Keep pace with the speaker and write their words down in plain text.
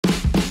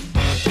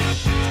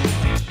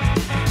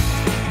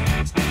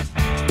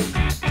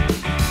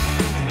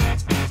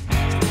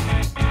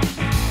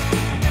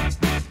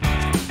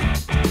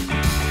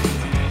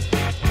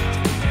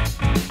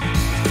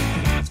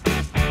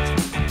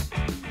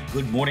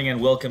morning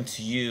and welcome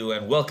to you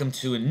and welcome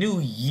to a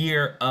new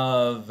year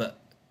of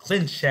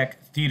Clincheck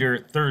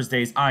Theater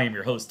Thursdays. I am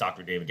your host,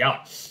 Dr. David Gower.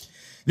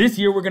 This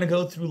year we're going to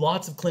go through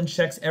lots of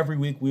Clinchecks. Every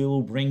week we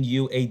will bring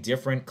you a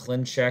different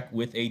Clincheck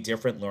with a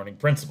different learning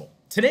principle.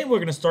 Today we're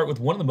going to start with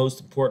one of the most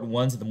important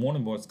ones and one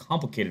of the most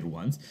complicated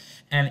ones,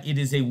 and it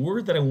is a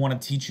word that I want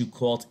to teach you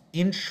called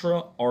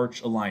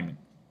IntraArch alignment.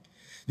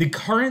 The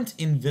current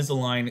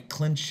Invisalign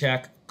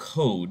Clincheck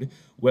code,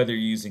 whether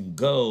you're using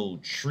Go,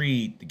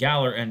 Treat, the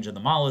Galler engine, the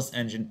Mollis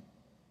engine,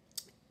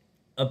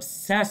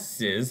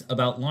 obsesses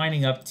about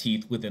lining up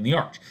teeth within the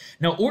arch.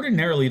 Now,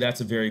 ordinarily,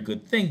 that's a very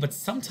good thing, but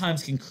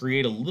sometimes can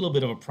create a little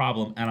bit of a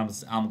problem, and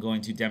I'm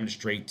going to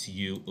demonstrate to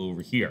you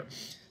over here.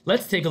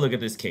 Let's take a look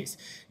at this case.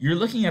 You're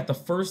looking at the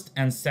first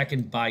and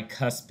second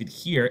bicuspid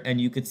here,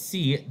 and you could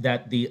see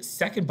that the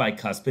second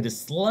bicuspid is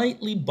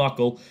slightly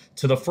buccal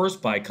to the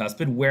first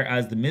bicuspid,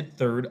 whereas the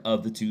mid-third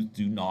of the two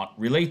do not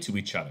relate to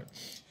each other.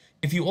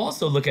 If you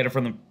also look at it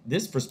from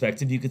this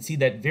perspective, you can see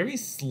that very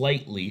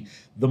slightly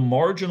the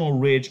marginal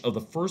ridge of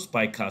the first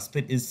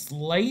bicuspid is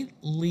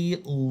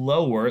slightly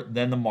lower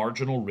than the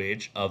marginal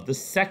ridge of the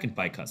second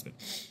bicuspid.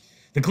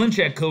 The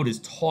Clincheck code is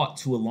taught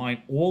to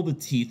align all the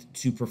teeth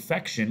to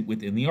perfection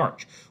within the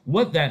arch.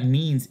 What that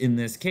means in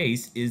this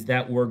case is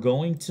that we're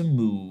going to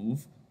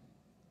move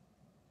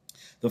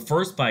the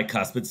first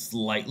bicuspid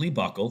slightly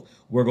buccal.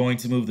 We're going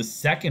to move the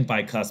second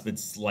bicuspid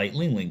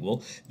slightly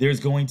lingual. There's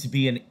going to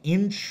be an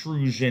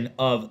intrusion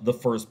of the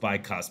first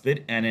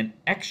bicuspid and an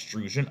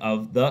extrusion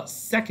of the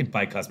second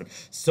bicuspid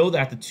so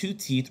that the two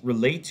teeth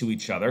relate to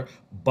each other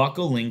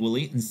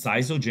buccolingually,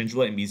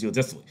 incisogingivally, and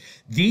mesiodistally.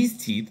 These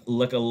teeth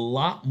look a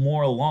lot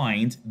more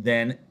aligned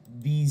than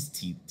these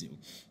teeth do.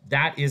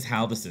 That is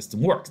how the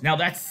system works. Now,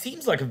 that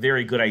seems like a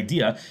very good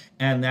idea,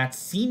 and that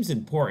seems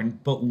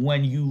important, but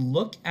when you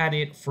look at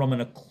it from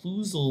an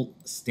occlusal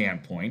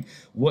standpoint,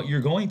 what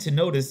you're going to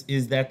notice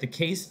is that the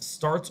case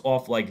starts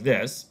off like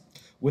this,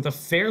 with a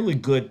fairly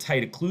good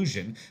tight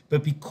occlusion,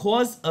 but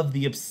because of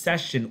the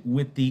obsession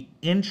with the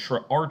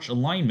intra-arch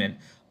alignment,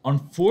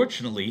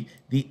 unfortunately,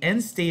 the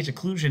end-stage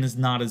occlusion is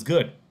not as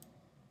good.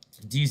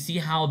 Do you see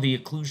how the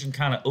occlusion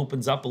kind of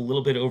opens up a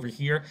little bit over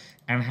here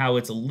and how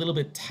it's a little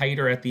bit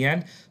tighter at the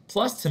end?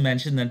 Plus to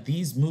mention that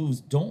these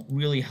moves don't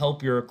really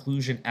help your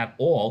occlusion at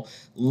all,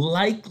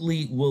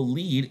 likely will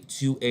lead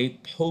to a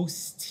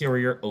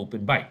posterior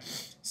open bite.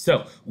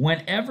 So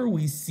whenever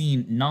we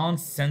see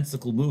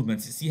nonsensical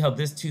movements, you see how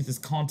this tooth is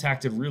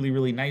contacted really,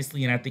 really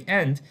nicely, and at the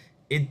end,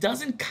 it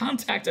doesn't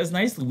contact as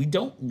nicely. We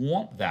don't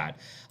want that.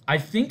 I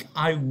think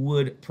I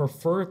would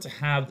prefer to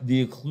have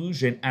the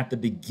occlusion at the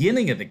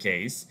beginning of the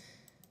case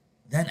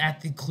than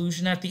at the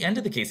occlusion at the end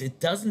of the case. It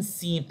doesn't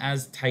seem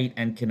as tight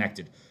and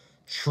connected.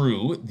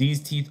 True,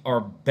 these teeth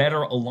are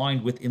better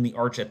aligned within the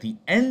arch at the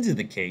end of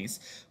the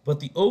case, but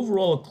the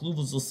overall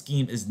occlusal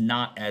scheme is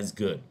not as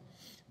good.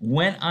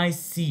 When I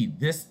see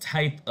this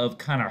type of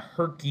kind of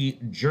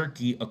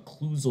herky-jerky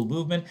occlusal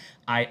movement,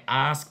 I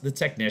ask the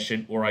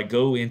technician or I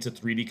go into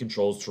 3D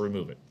controls to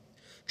remove it.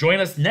 Join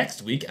us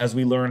next week as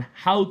we learn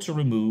how to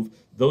remove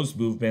those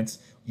movements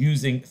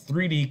using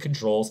 3D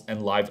controls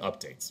and live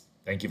updates.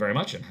 Thank you very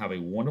much and have a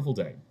wonderful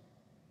day.